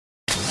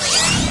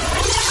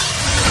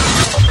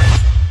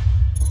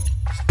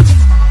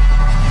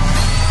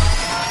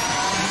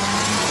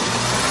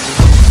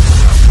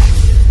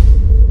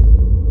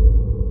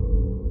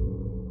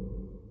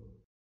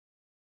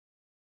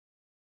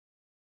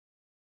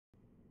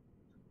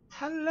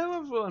Hello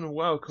everyone,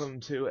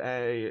 welcome to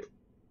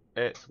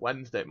it's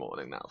Wednesday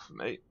morning now for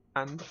me,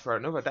 and for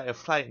another day of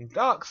playing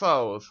Dark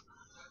Souls.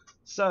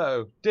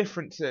 So,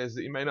 differences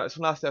that you may notice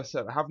from last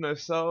episode: I have no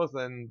souls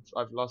and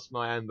I've lost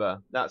my ember.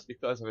 That's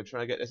because I've been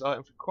trying to get this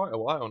item for quite a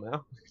while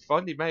now.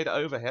 Finally made it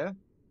over here,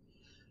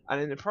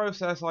 and in the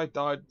process I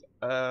died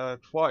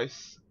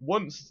twice.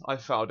 Once I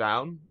fell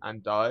down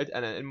and died,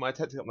 and then in my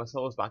attempt to get my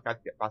souls back I had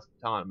to get past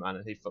Katana man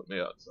and he fucked me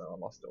up, so I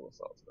lost all the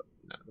souls, but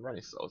there are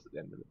only souls at the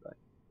end of the day.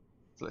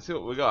 So let's see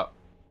what we got.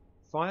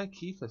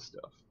 Firekeeper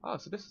stuff. Oh,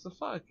 so this is a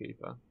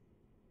firekeeper.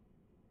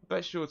 I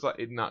bet she was like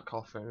in that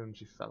coffin and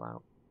she fell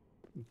out.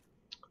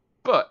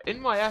 But in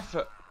my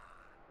effort,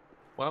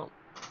 well,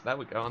 there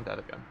we go. I'm dead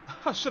again.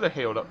 I should have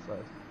healed up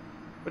first.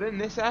 But in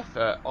this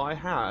effort, I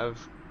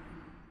have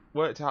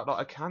worked out that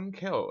I can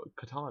kill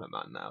Katana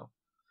man now,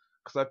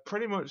 because I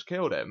pretty much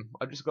killed him.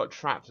 I just got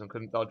trapped and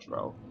couldn't dodge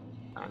roll,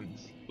 and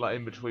like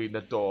in between the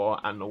door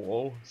and the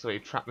wall, so he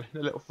trapped me in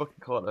a little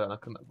fucking corner and I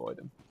couldn't avoid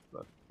him.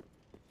 But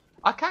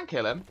I can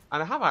kill him,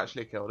 and I have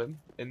actually killed him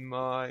in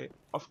my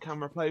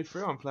off-camera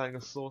playthrough. I'm playing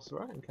a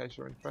sorcerer, in case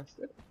you're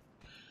interested.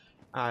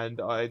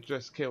 And I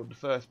just killed the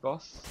first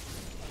boss.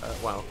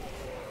 Well,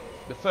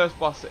 the first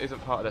boss that isn't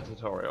part of the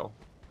tutorial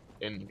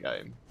in the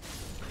game.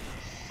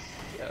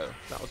 Yeah,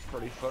 that was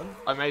pretty fun.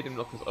 I made him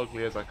look as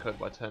ugly as I could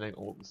by turning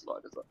all the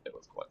sliders up. It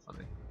was quite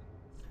funny.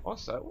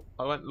 Also,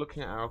 I went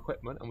looking at our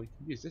equipment, and we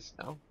can use this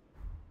now.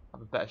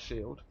 Have a better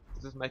shield.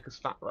 Does this make us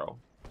fat roll?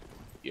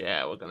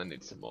 Yeah, we're gonna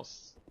need some more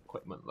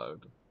equipment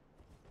load.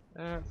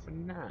 For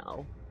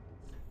now,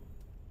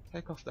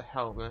 take off the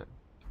helmet.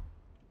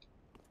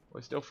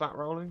 We're still fat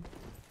rolling?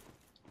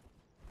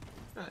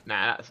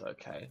 Nah, that's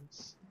okay.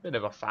 It's a bit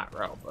of a fat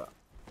roll, but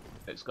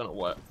it's gonna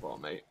work for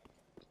me.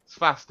 It's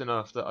fast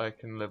enough that I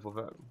can live with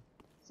it.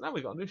 So now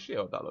we got a new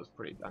shield. That looks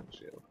pretty dank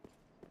shield.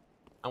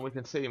 And we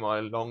can see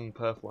my long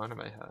purple anime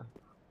hair.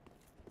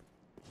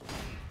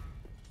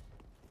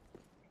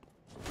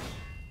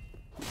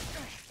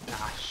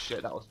 Ah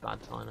shit, that was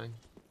bad timing.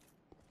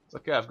 It's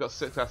okay, I've got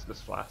 6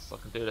 Estus flasks, so I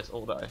can do this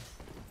all day.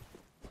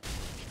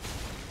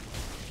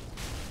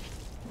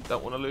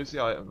 Don't want to lose the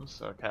items,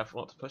 so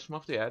careful not to push him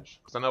off the edge,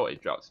 because I know what he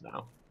drops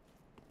now.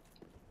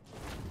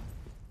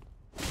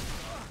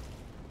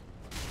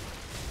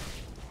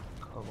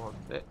 Come on,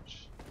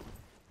 bitch.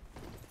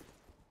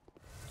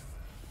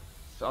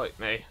 Fight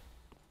me.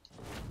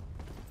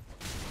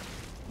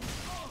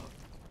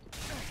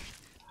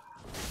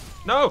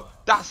 No!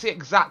 That's the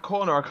exact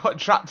corner I got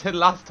trapped in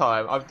last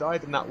time. I've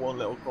died in that one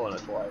little corner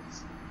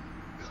twice.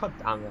 God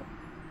damn it.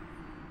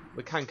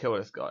 We can kill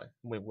this guy.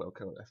 We will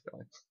kill this guy.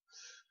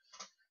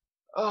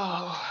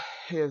 Oh,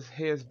 he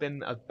has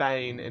been a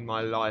bane in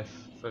my life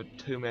for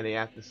too many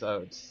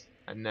episodes.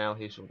 And now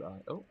he shall die.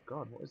 Oh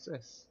god, what is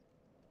this?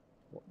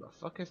 What the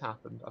fuck has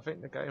happened? I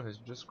think the game has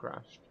just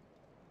crashed.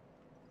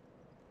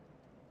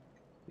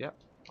 Yep,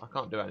 I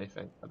can't do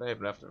anything. I don't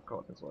even know if the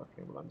recording's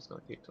working, but I'm just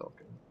gonna keep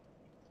talking.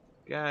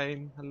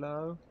 Game,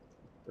 hello?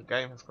 The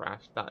game has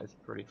crashed. That is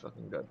pretty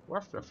fucking good. We're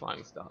after a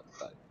flying start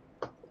today.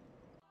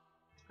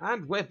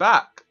 And we're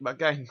back! That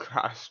game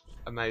crashed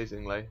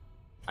amazingly.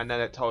 And then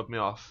it told me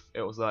off.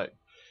 It was like,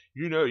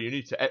 you know you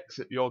need to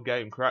exit your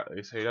game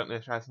correctly so you don't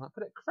miss tries.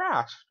 But it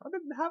crashed. I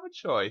didn't have a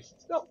choice.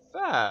 It's not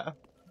fair.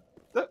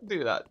 Don't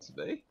do that to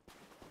me.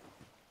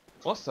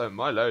 Also,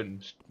 my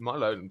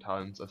loading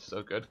times are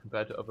so good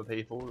compared to other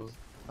people's.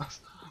 I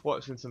was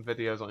watching some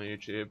videos on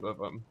YouTube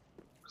of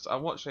because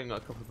I'm watching a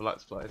couple of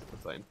Let's Plays at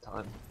the same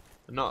time.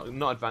 I'm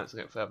not advancing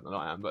it further than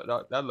I am, but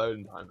their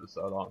loading times are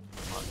so long.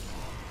 I'm like,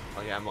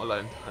 oh yeah, my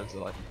loading times are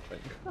like a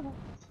thing.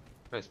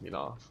 Makes me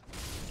laugh.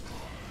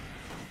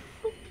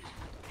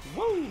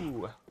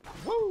 Woo!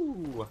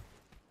 Woo!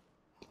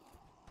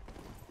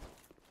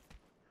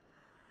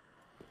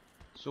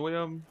 Shall we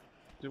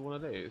do one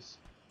of these?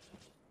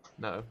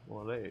 No,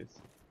 one of these.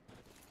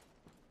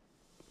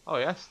 Oh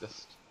yes,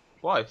 just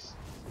twice.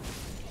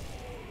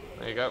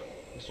 There you go.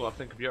 That's what I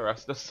think of your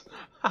Estus.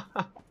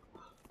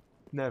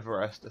 Never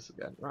Estus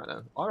again. Right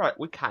then. Alright,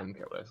 we can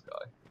kill this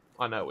guy.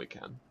 I know we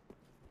can.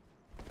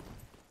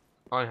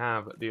 I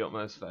have the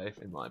utmost faith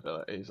in my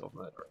abilities of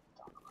murdering.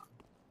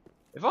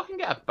 If I can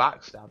get a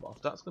backstab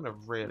off, that's going to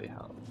really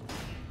help.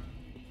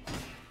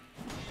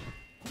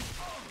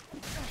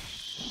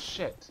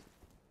 Shit.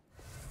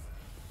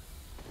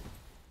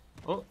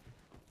 Oh,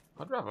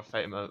 I'd rather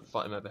fight him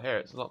over here.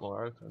 It's a lot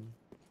more open.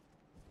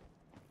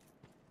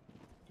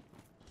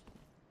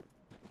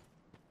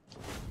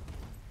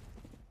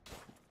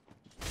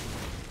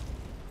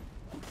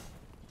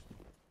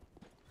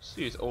 Just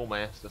use all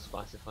my Estus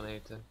flash if I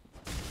need to.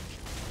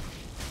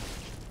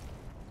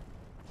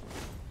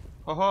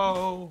 Ho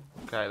ho!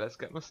 Okay, let's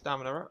get my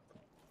stamina up.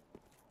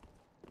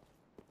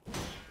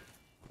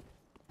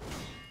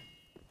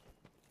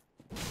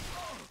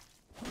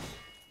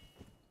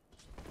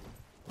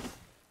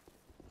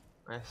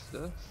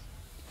 Estus.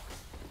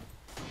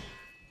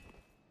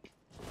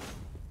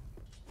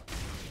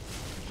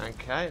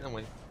 Okay, then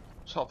we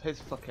chop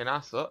his fucking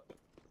ass up.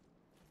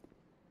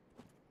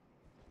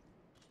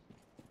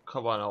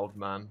 Come on, old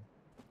man.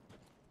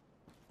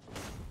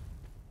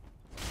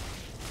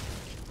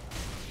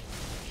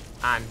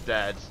 And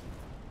dead.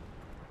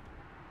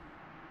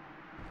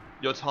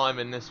 Your time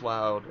in this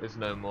world is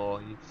no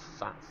more, you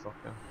fat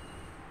fucker.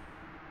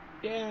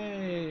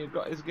 Yay,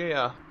 got his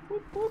gear.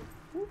 Whoop, whoop,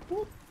 whoop,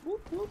 whoop,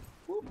 whoop, whoop,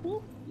 whoop,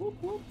 whoop,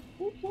 whoop, whoop,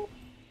 whoop, whoop.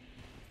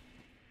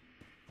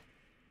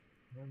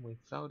 And we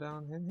fell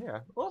down in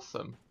here.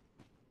 Awesome.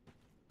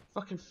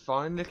 Fucking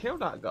finally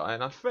killed that guy,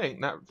 and I think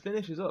that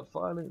finishes up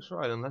Firelink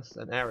Shrine, unless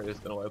an area is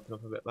going to open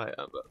up a bit later.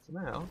 But for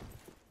now,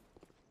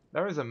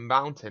 there is a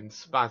mountain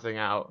spazzing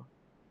out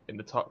in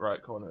the top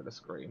right corner of the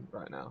screen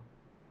right now.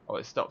 Oh,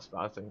 it stopped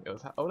spazzing. It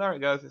was. Oh, there it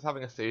goes. It's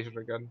having a seizure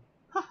again.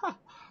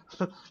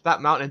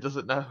 That mountain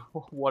doesn't know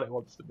what it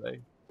wants to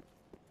be.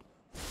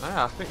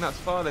 Yeah, I think that's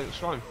Firelink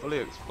Shrine fully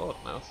explored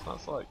now. So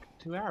that's like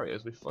 2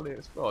 areas we fully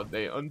explored: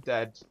 the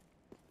undead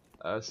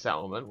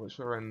settlement, which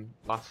we're in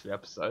last few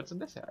episodes,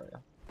 and this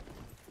area.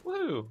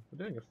 Woo! We're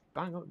doing a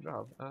bang up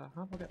job.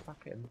 How do I get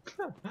back in?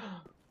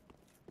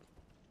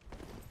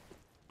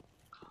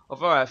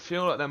 Although I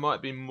feel like there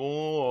might be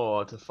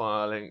more to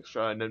Firelink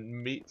Shrine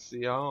than meets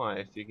the eye,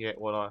 if you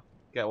get what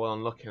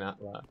I'm looking at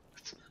there.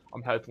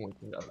 I'm hoping we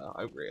can go there.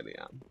 I really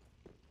am.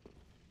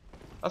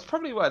 That's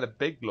probably where the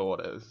big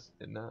lord is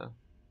in there.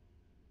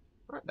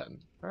 Right then.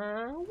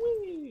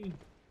 Wee.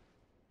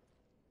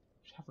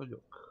 Let's have a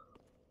look.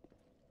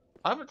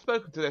 I haven't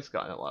spoken to this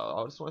guy in a while.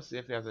 I just want to see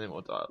if he has any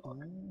more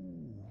dialogue.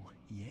 Ooh,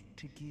 yet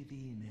to give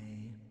in,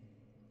 eh?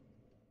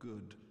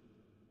 Good.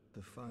 The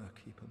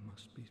firekeeper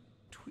must be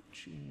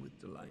twitching with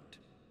delight.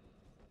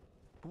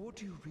 But what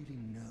do you really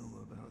know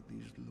about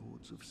these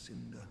lords of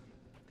Cinder?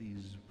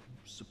 These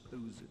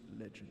supposed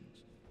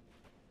legends?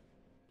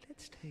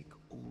 Let's take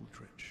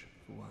Aldrich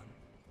for one.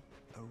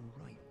 A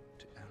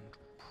right and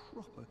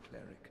proper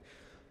cleric.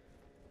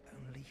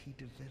 Only he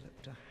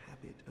developed a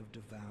habit of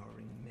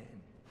devouring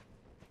men.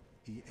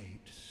 He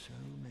ate so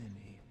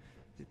many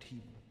that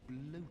he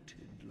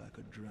bloated like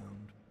a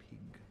drowned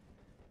pig,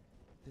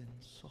 then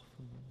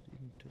softened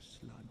into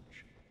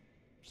sludge.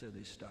 So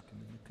they stuck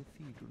him in the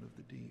Cathedral of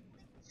the Deep,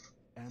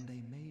 and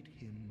they made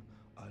him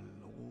a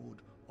Lord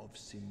of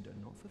Cinder,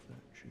 not for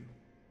virtue,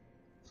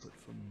 but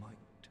for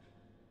might.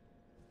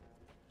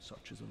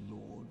 Such as a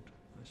lord,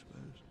 I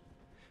suppose.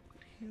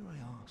 But here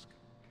I ask,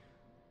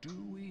 do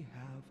we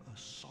have a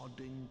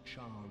sodding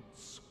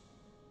chance?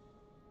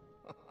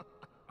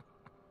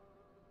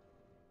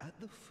 At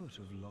the foot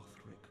of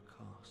Lothric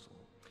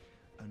Castle,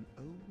 an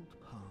old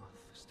path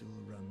still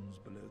runs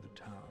below the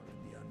tower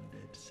in the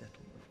undead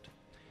settlement.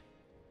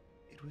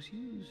 It was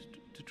used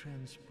to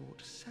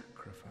transport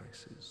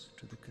sacrifices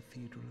to the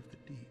Cathedral of the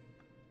Deep.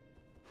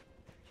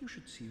 You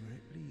should see where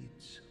it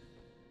leads,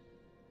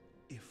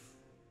 if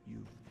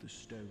you've the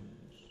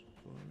stones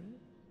for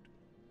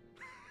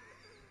it.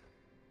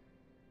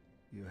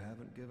 You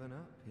haven't given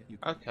up yet.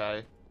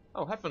 Okay.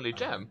 Oh, Heavenly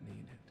Gem.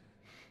 Need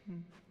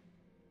it.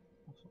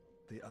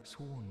 They are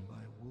sworn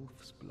by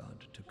wolf's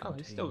blood to contain. Oh,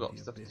 he's still got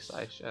the stuff abyss. to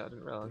say. Shit, I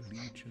didn't realise. The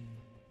Legion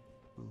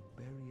will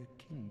bury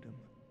a kingdom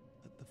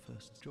at the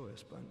first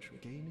joyous bunch.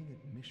 Gaining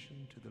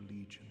admission to the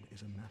Legion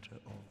is a matter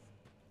of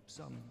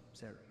some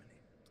ceremony.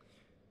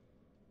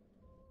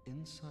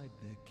 Inside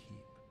their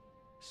keep,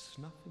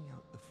 snuffing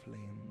out the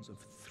flames of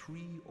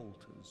 3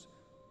 altars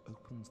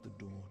opens the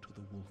door to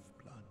the wolf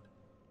blood.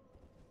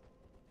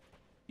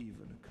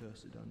 Even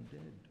accursed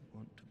undead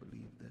want to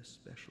believe they're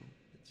special,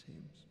 it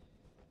seems.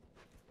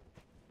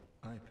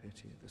 I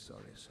pity the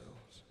sorry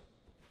souls.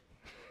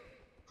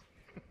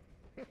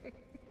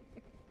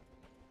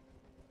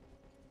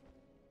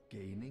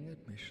 Gaining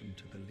admission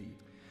to the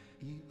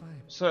League.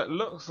 So it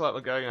looks like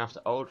we're going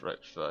after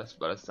Aldrich first,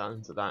 by the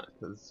sounds of that,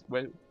 because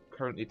we're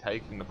currently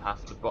taking the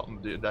path to the bottom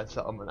of the dead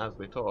settlement as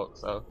we talk,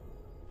 so...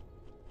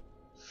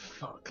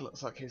 Fuck,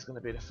 looks like he's going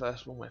to be the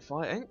first one we're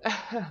fighting.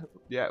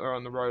 Yeah, we're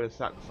on the road of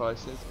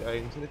sacrifices,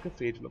 going to the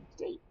Cathedral of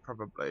the Deep,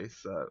 probably,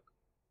 so...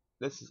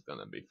 This is going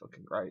to be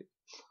fucking great.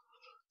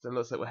 So it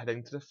looks like we're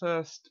heading to the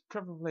first,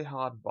 probably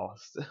hard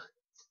boss.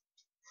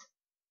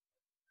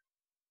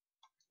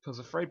 Because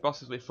the 3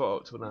 bosses we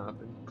fought up to now have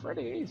been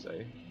pretty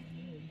easy.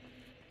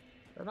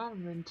 They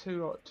haven't been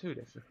too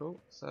difficult,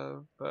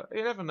 so... But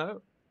you never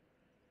know.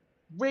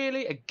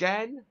 Really?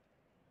 Again?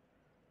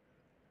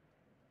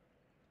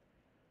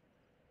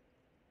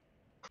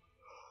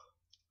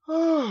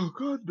 Oh,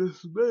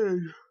 goodness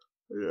me.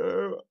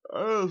 Yeah,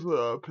 I just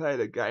want to play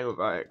the game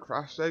without it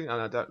crashing,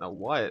 and I don't know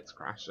why it's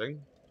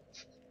crashing.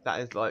 That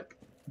is like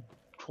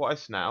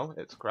twice now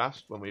it's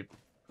crashed when we've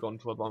gone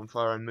to a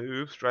bonfire and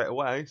moved straight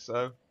away,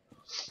 so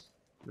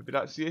maybe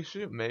that's the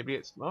issue, maybe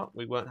it's not.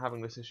 We weren't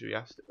having this issue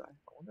yesterday.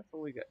 I wonder if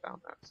we get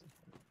down there at some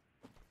point.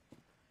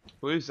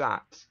 Who's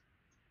that?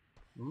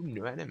 Ooh,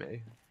 new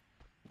enemy.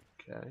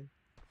 Okay.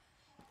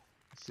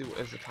 Let's see what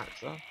his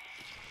attacks are.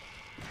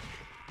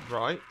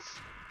 Right.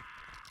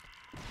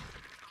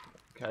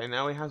 Okay,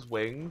 now he has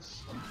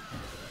wings.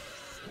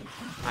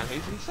 And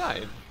he's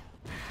insane.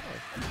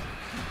 Okay.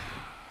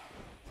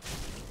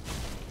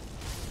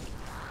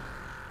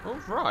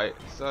 Alright,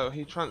 so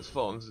he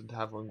transforms into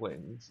having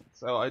wings.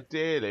 So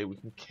ideally we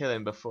can kill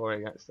him before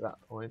he gets to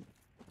that point.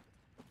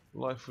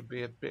 Life would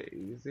be a bit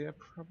easier,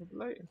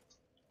 probably.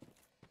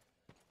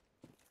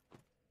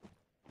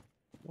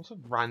 What's a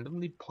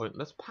randomly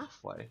pointless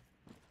pathway?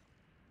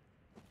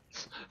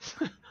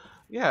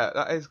 Yeah,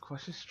 that is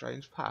quite a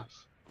strange path.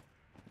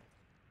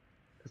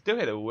 I still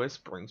hear the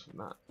whisperings from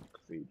that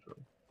cathedral.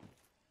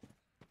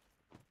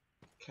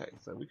 Okay,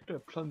 so we could do a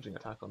plunging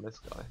attack on this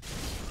guy.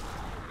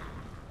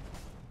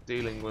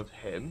 Dealing with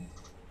him.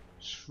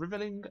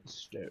 Shriveling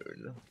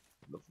stone.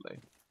 Lovely.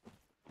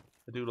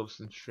 I do love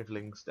some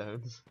shriveling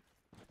stones.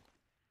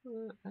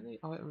 Any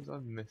items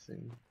I'm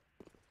missing?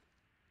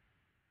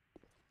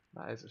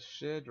 That is a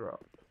sheer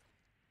drop.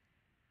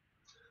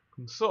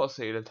 Can sort of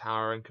see the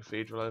tower and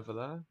cathedral over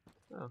there.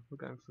 Oh, we're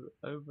going through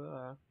over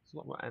there. There's a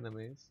lot more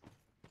enemies.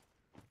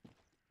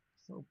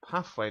 There's a little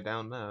pathway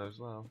down there as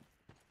well.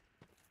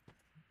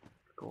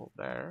 Go up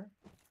there.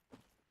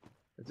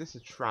 Is this a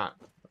trap?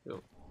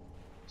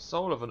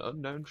 Soul of an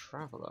unknown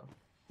traveller.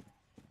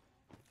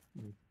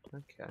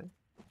 Okay.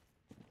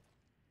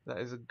 There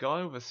is a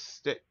guy with a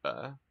stick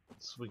there,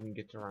 swinging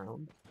it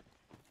around.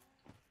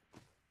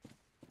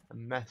 A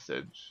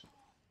message.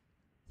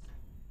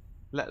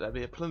 Let there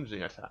be a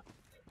plunging attack.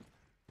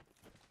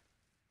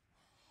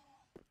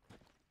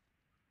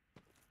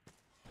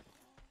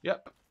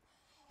 Yep.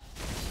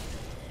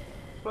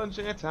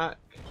 Plunging attack.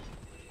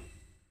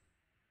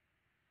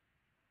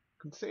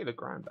 Can see the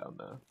ground down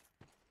there.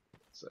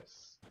 What's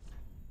this?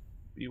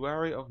 Be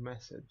wary of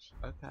message.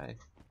 Okay.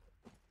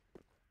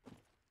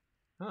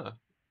 Huh.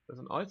 There's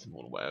an item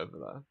all the way over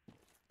there.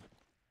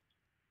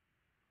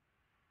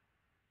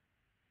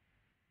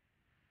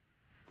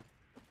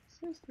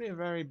 Seems to be a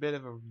very bit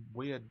of a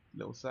weird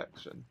little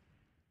section.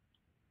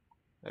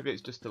 Maybe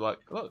it's just to like,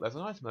 look, there's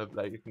an item over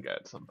there you can get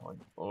at some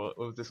point. Or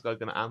is this guy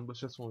going to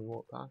ambush us when we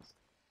walk past?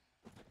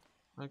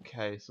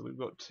 Okay, so we've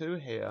got 2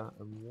 here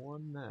and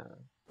 1 there.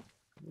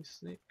 Can we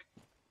sneak?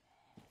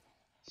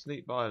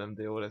 Sneak by them,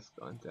 deal with this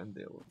guy, and then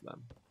deal with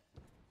them.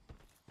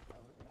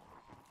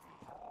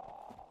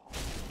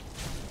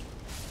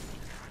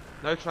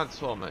 No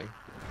transforming.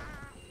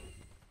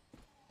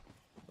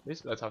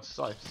 These guys have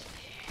scythes.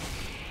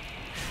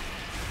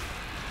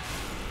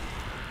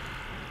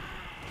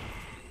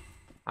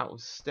 Out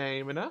of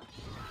stamina.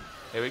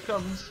 Here he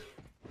comes.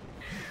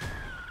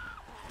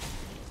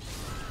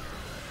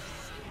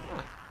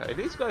 Okay,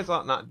 these guys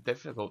aren't that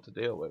difficult to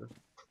deal with.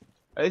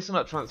 At least I'm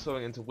not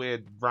transforming into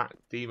weird rat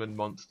demon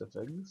monster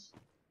things.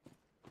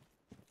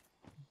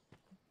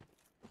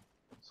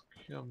 Let's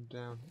come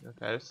down.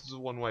 Okay, this is a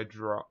one-way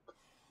drop.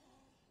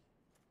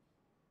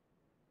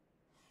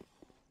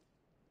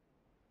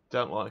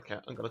 Don't like it.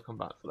 I'm gonna come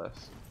back for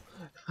this.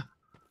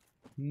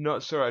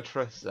 Not sure I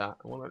trust that.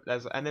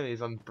 There's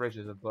enemies on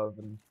bridges above,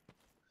 and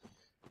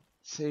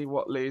see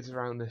what leads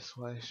around this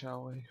way,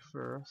 shall we?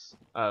 For us.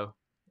 Oh,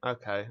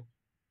 okay.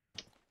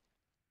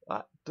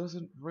 That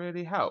doesn't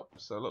really help.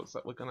 So it looks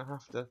like we're gonna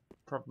have to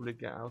probably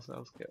get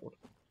ourselves killed.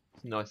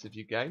 It's nice of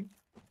you, game.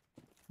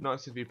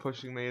 Nice of you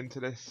pushing me into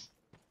this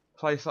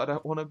place I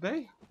don't want to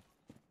be.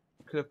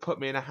 Could have put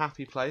me in a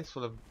happy place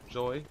full of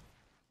joy.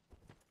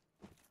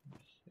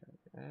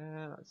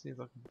 Yeah, that seems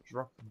like a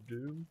drop of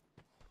doom.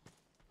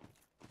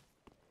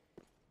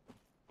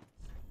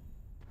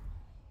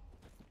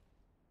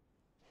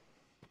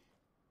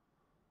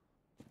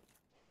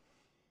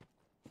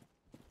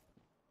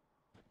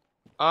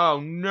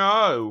 Oh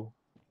no!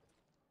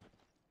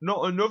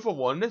 Not another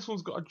one. This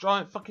one's got a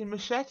giant fucking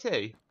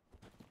machete.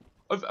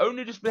 I've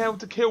only just been able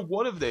to kill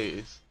one of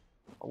these.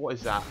 Oh, what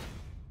is that?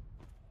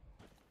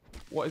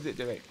 What is it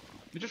doing?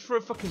 You just threw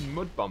a fucking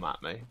mud bomb at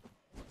me.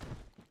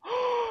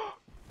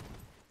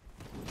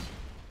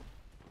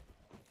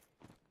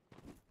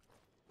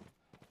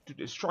 Dude,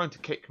 it's trying to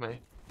kick me.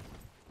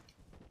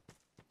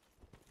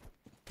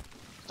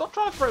 Stop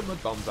trying to throw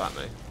mud bombs at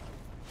me.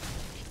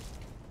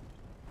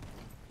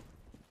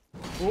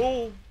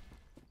 Oh!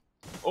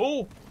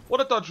 Oh!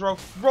 What a dodge roll!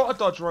 What a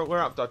dodge roll! We're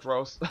out of dodge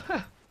rolls.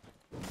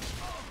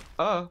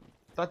 Oh,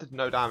 that did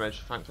no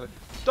damage, thankfully.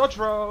 Dodge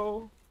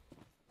roll!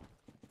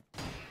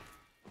 Okay,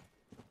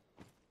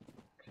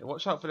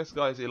 watch out for this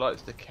guy as he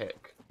likes to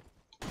kick.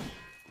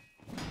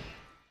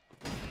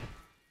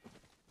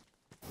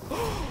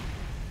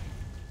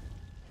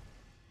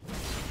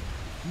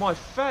 My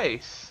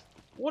face!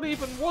 What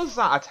even was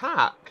that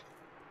attack?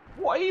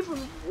 What even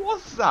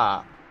was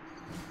that?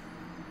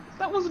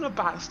 That wasn't a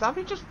backstab,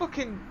 he just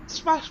fucking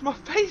smashed my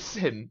face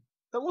in.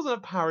 That wasn't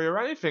a parry or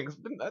anything, because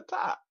it didn't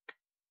attack.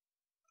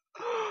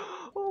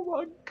 Oh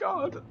my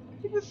god,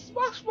 he just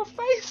smashed my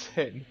face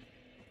in.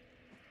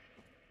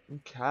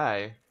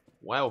 Okay,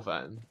 well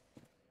then.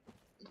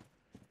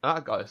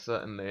 That guy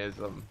certainly is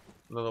a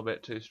little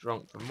bit too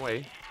strong for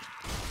me.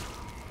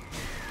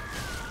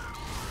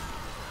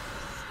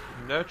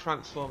 No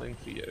transforming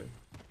for you.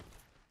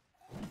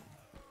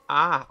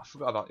 Ah, I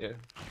forgot about you.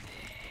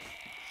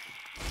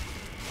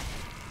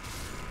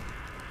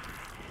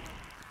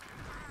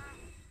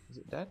 Is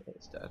it dead?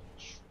 It's dead.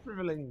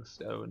 Shriveling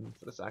stone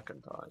for the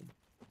 2nd time.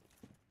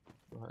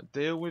 Right,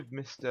 deal with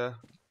Mr.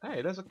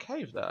 Hey, there's a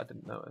cave there, I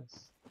didn't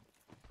notice.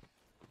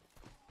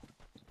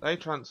 They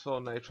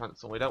transform, they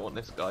transform. We don't want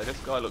this guy. This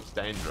guy looks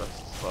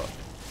dangerous as fuck.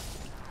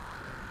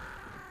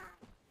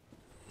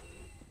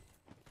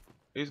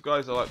 These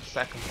guys are like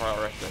second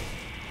priority.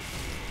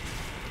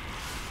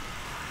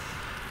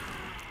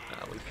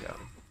 There we go.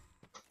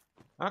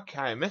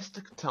 Okay,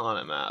 Mr.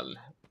 Katana Man.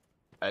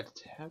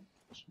 Attempt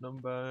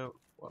number...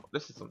 Well,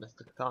 this isn't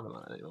Mr. Katana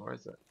Man anymore,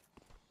 is it?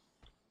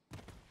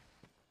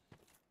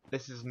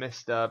 This is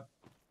Mr...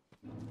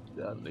 I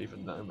don't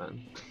even know,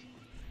 man.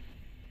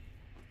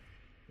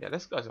 Yeah,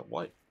 this guy's a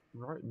right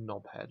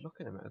knobhead. Look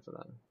at him over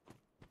there.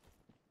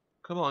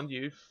 Come on,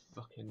 you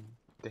fucking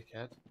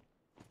dickhead.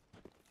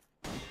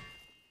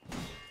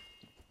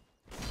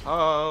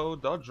 Oh,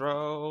 dodge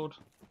road.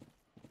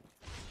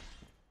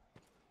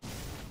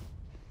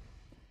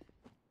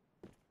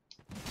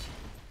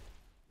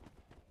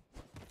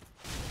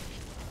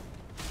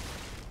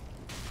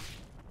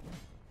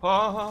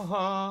 Ha ha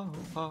ha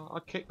ha! I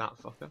kicked that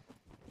fucker.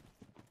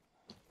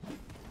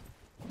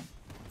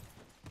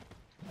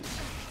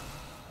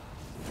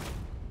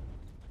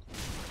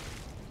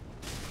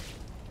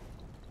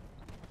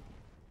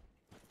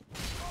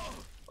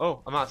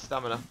 Oh, I'm out of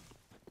stamina.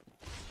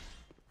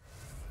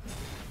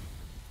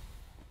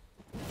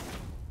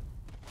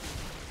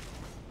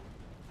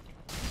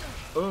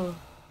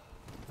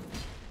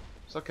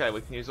 It's okay,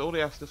 we can use all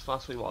the F's as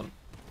fast as we want.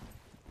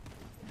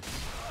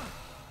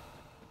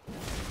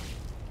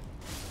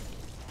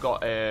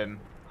 Got him.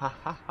 Ha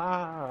ha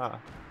ha!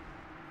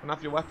 Can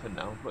have your weapon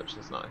now,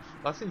 butcher's knife.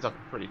 That seems like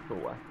a pretty cool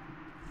weapon.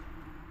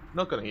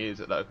 Not going to use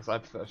it though, because I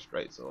prefer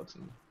straight swords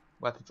and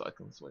weapons I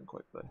can swing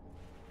quickly.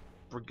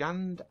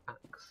 Brigand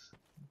axe.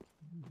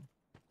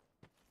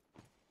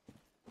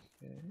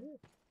 Okay.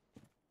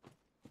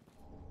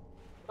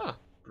 Ah,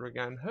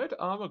 brigand hood,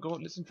 armor,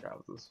 gauntlets, and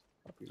trousers.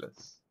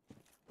 Fabulous.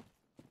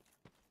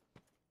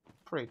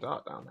 Pretty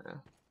dark down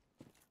here.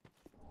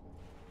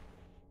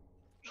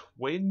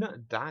 Twin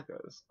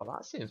daggers. Oh,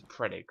 that seems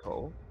pretty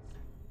cool.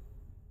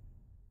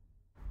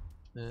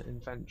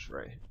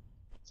 Inventory.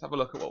 Let's have a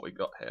look at what we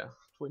got here.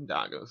 Twin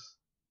daggers.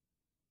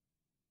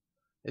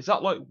 Is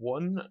that like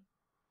one,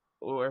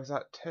 or is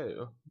that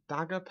two?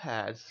 Dagger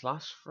paired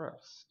slash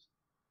thrust.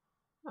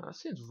 Oh, that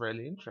seems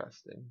really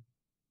interesting.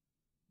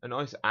 A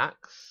nice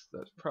axe.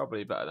 That's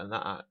probably better than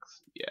that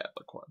axe. Yeah,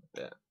 but quite a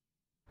bit.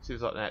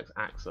 Seems like the next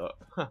axe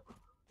up.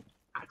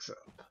 Axe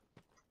up.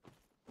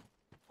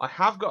 I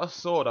have got a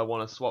sword I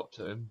want to swap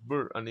to,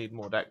 but I need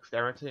more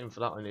dexterity, and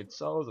for that I need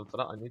souls, and for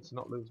that I need to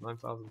not lose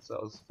 9,000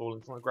 souls,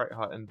 falling from a great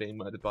height and being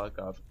murdered by a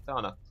guy with a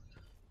katana.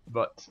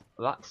 But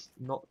that's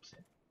not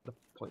the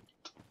point.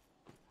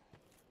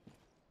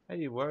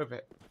 Hey, worth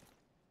it.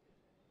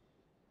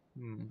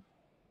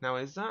 Now,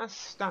 is that a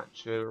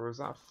statue or is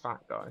that a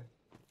fat guy?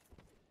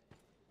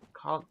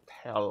 Can't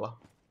tell.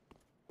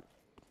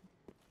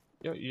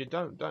 You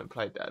don't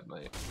play dead,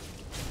 mate.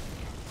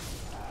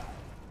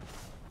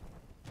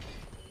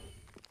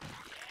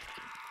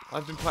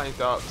 I've been playing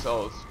Dark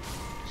Souls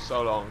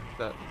so long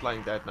that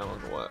playing dead no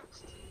longer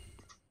works.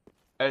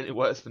 It only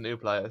works for new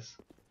players.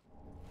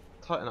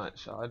 Titanite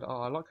shard.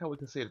 Oh, I like how we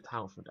can see the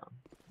tower from down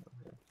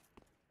here.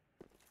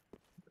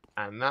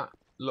 And that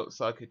looks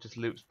like it just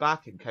loops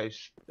back in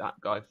case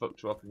that guy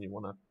fucked you up and you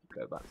want to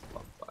go back to the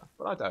bonfire.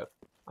 But I don't.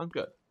 I'm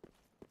good.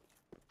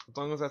 As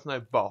long as there's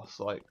no boss,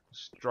 like,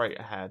 straight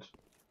ahead.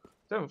 I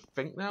don't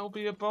think there'll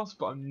be a boss,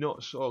 but I'm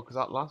not sure, because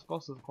that last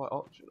boss was quite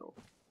optional.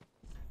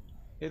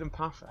 Hidden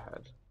path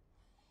ahead.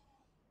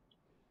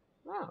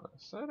 Oh,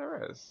 so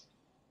there is.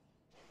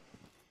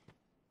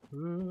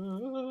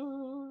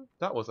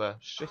 That was a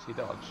shitty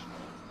dodge.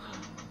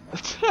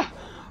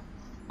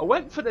 I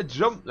went for the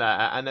jump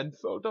there and then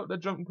fucked up the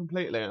jump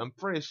completely, and I'm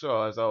pretty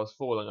sure as I was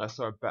falling I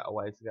saw a better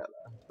way to get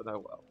there, but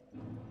oh well.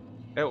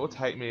 It will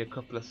take me a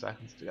couple of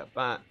seconds to get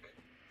back.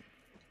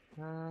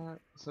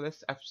 So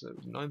this episode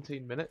was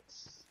 19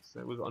 minutes,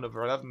 so we've got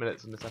another 11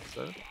 minutes in this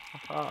episode.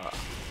 Haha.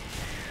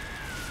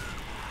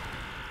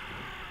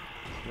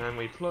 And then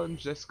we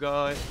plunge this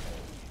guy.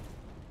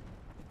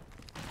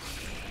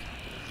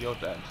 You're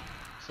dead,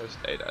 so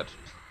stay dead.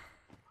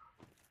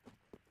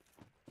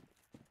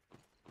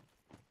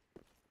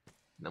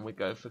 And then we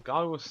go for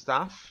guy with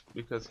staff,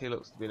 because he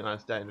looks to be the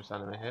most dangerous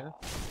enemy here.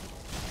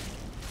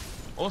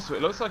 Also,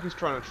 it looks like he's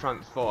trying to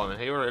transform, and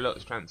he already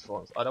looks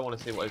transformed. So I don't want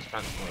to see what his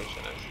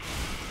transformation is.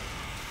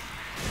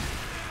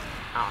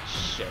 Ah,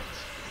 shit.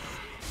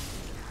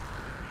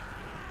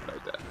 Very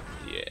dead.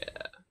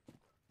 Yeah.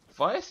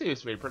 Fire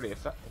seems to be pretty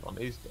effective on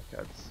these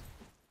dickheads.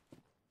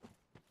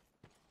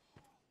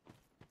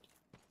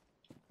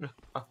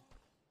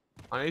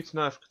 I need to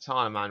know if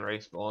Katana Man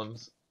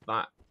respawns.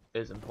 That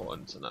is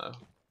important to know.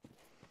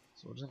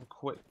 So we'll just have a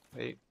quick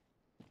peek.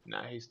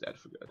 Nah, he's dead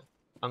for good.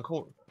 I'm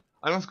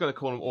just going to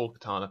call them all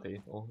Katana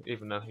people,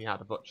 even though he had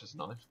a butcher's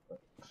knife. But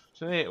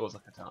to me, it was a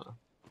katana.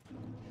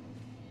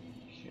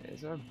 Okay,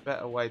 is there a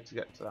better way to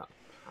get to that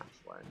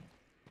pathway?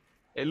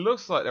 It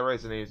looks like there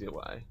is an easier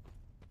way.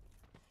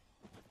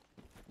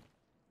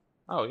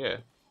 Oh, yeah.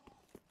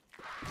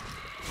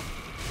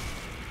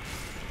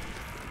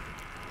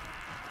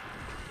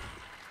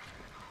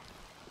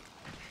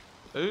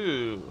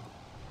 Ooh.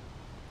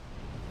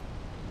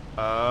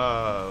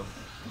 Oh.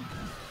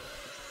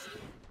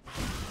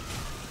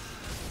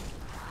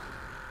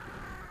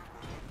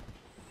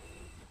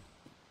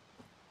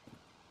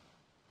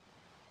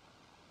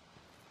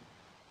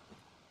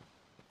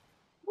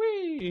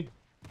 Whee!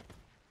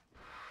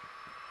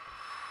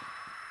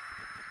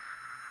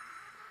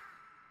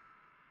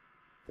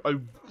 I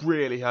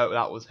really hope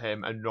that was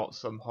him and not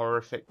some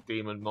horrific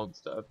demon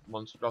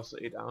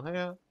monstrosity down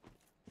here.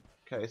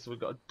 Okay, so we've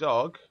got a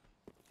dog.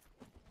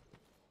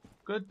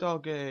 Good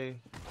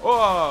doggy.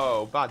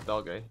 Whoa, bad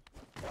doggy.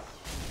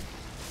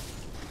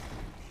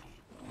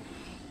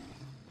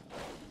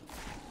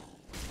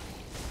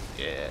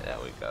 Yeah, there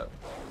we go.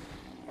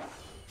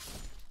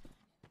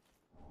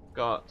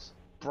 Got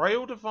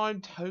Braille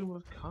Divine Tome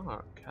of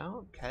Can't.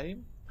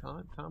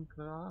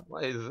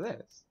 What is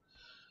this?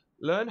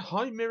 Learn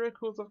High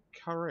Miracles of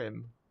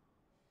Karim.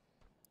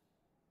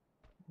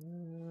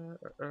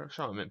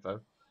 Show me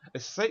info. A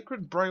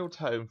sacred Braille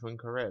tome from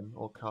Karim,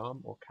 or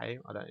Calm, or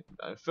Kame, I don't even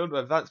know. Filled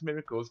with advanced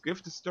miracles.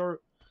 Give to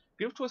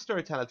a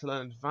storyteller to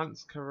learn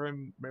advanced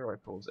Karim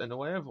miracles. In the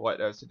way of white,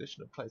 there is a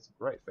tradition of place of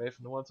great faith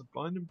in the words of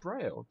blind and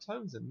Braille.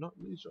 Tomes are not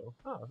usual.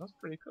 Oh, that's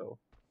pretty cool.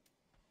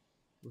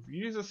 With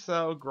user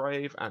cell,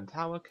 grave, and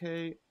tower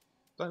key.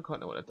 Don't quite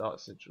know what a dark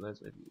sigil is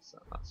with user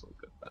cell. That's all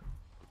good then.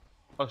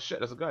 Oh shit,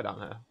 there's a guy down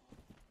here.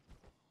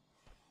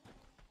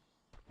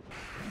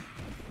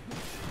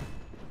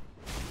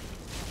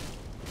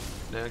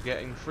 Now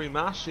getting free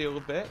mass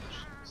shield, bitch.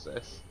 What's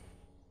this?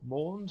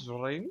 Morn's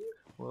ring?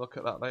 We'll look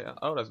at that later.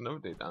 Oh, there's another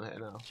dude down here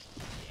now.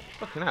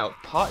 Fucking hell,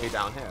 party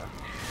down here.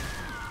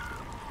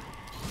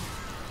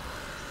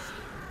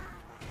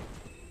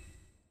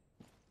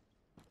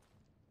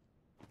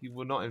 You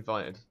were not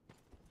invited,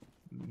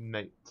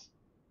 mate.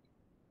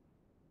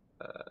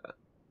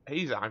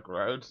 He's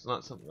aggroed, so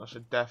that's something I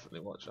should definitely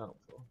watch out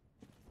for.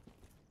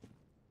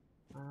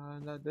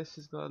 And this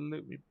is gonna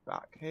loop me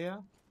back here.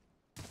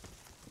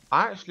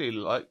 I actually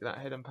like that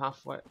hidden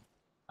pathway.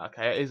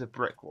 Okay, it is a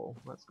brick wall.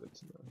 That's good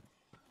to know.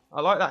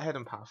 I like that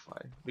hidden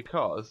pathway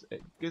because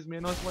it gives me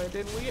a nice way of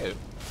dealing with you.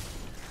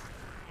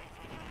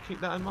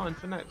 Keep that in mind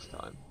for next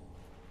time.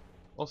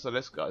 Also,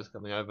 this guy's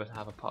coming over to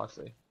have a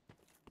party.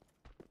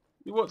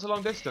 You walked a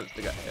long distance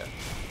to get here.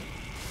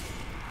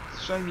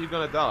 It's a shame you're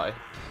gonna die.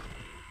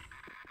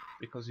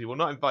 Because you were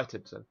not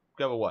invited to.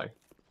 Go away.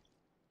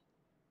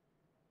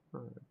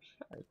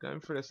 Okay, going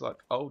through this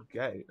like old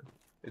gate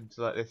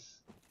into like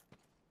this.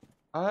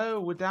 Oh,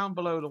 we're down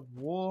below the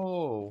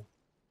wall.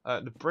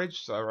 The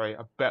bridge, sorry.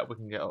 I bet we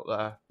can get up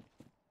there.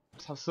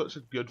 It has such a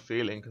good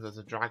feeling because there's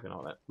a dragon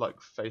on it, like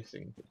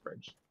facing the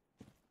bridge.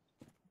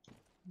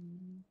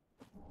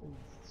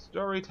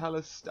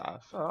 Storyteller's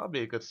staff. Oh, that'll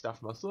be a good staff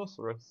for my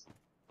sorceress.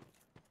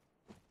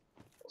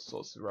 Or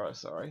sorcerer,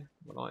 sorry.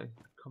 When I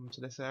come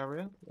to this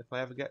area, if I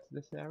ever get to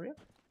this area.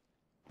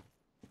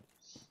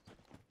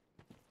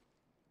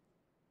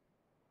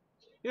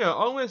 Yeah, it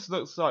almost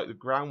looks like the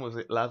ground was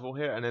at level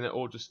here, and then it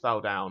all just fell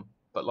down.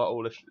 But like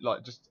all the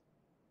like just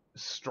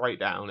straight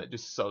down, it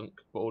just sunk.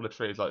 But all the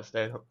trees like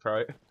stayed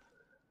upright.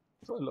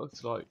 That's what it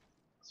looks like.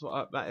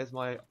 That is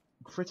my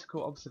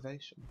critical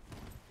observation.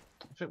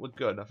 I think we're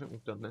good. I think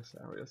we've done this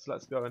area. So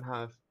let's go and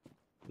have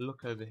a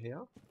look over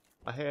here.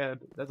 I hear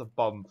there's a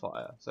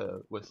bonfire,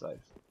 so we're safe.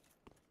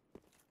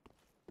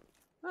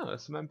 Oh,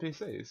 there's some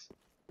NPCs.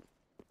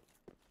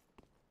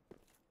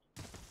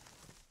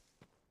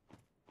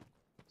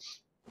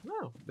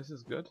 Oh, this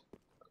is good.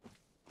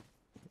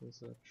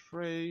 There's a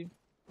tree.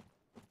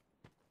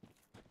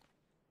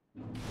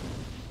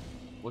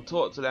 We'll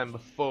talk to them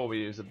before we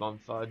use the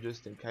bonfire,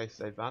 just in case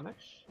they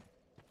vanish.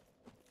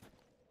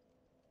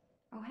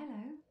 Oh,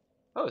 hello.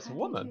 Oh, it's How a do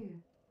woman. you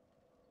do?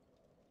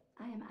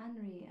 I am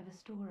Anri of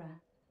Astora,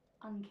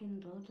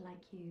 unkindled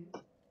like you.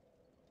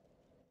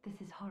 This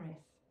is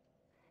Horace,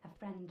 a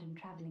friend and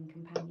travelling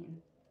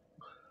companion.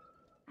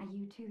 Are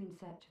you too in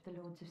search of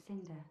the Lords of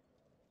Cinder?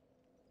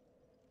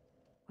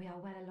 We are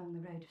well along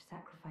the road of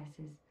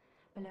sacrifices.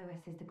 Below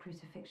us is the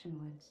Crucifixion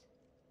Woods.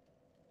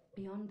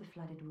 Beyond the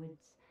flooded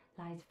woods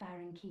lies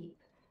Farron Keep,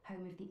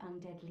 home of the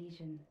Undead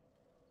Legion.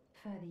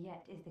 Further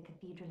yet is the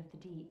Cathedral of the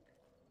Deep.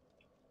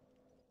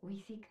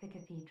 We seek the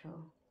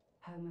cathedral,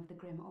 home of the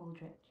grim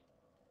Aldrich.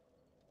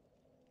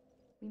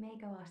 We may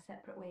go our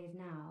separate ways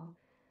now,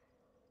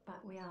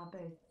 but we are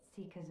both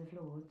seekers of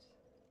lords.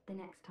 The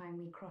next time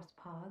we cross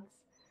paths,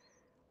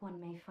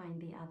 one may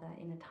find the other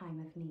in a time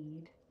of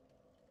need.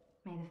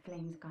 May the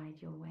flames guide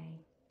your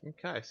way.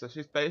 Okay, so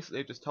she's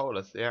basically just told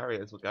us the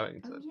areas we're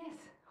going to. Oh yes,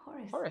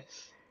 Horace.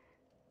 Horace.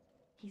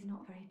 He's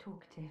not very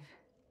talkative,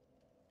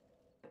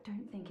 but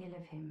don't think ill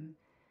of him.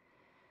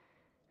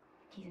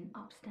 He's an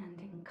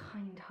upstanding,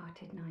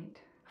 kind-hearted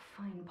knight,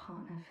 a fine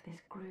partner for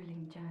this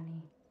grueling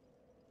journey.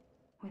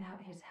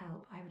 Without his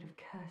help, I would have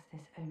cursed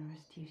this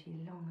onerous duty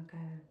long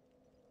ago.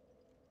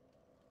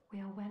 We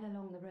are well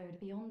along the road.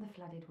 Beyond the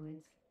flooded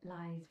woods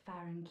lies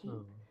Farron Keep,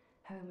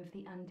 home of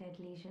the Undead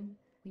Legion.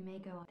 We may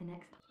go up the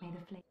next. May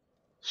the flame.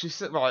 She's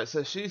right.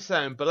 So she's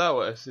saying below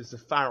us is the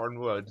Farron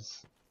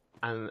Woods,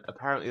 and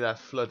apparently they're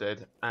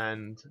flooded.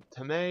 And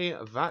to me,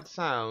 that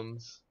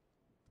sounds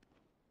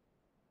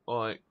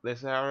like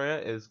this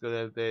area is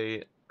going to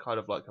be kind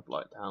of like a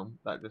blight town.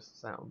 That just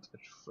sounds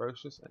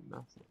atrocious and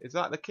nasty. Is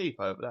that the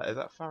keep over there? Is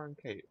that Farron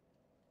Keep?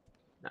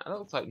 No, it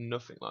looks like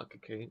nothing like a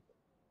keep.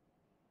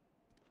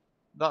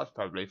 That's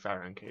probably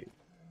Fahrenheit.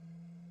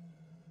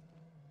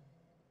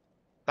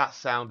 That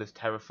sound is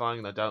terrifying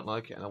and I don't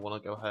like it and I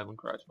want to go home and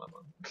cry to my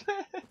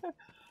mum.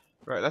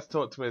 Right, let's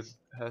talk to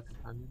her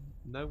companion.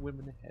 No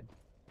women ahead.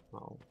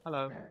 Oh,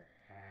 hello.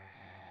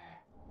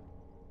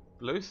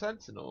 Blue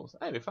Sentinels.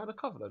 Hey, we found a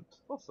covenant.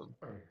 Awesome.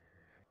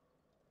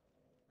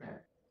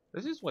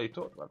 This is what you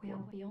talked about. We are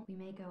beyond. We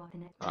may go up the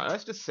next. Alright,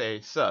 let's just see.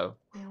 So,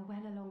 We are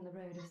well along the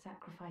road of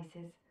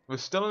sacrifices. we're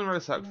still on the road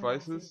of Below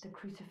us is sacrifices. the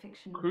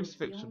crucifixion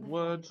Crucifixion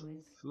woods.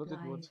 Woods, Beyond the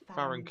Flooded Woods, lies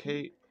Farron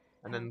Keep,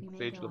 and then we may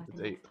Cathedral go of up the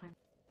the Deep. next time.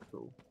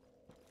 Cool.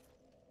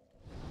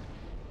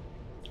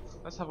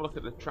 Let's have a look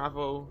at the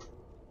travel.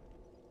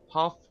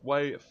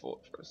 Halfway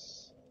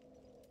Fortress.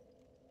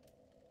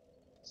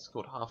 It's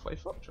called Halfway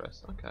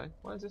Fortress. Okay,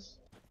 why is this?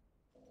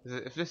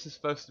 If this is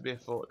supposed to be a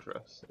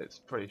fortress, it's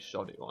a pretty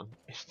shoddy one.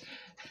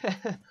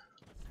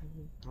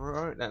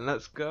 Right then,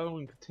 let's go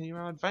and continue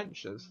our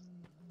adventures.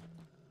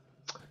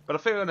 But I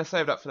think we're going to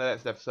save that for the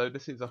next episode.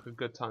 This seems like a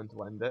good time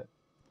to end it.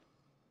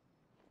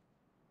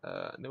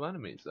 New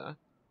enemies there.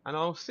 And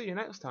I'll see you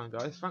next time,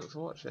 guys. Thanks for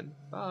watching.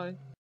 Bye.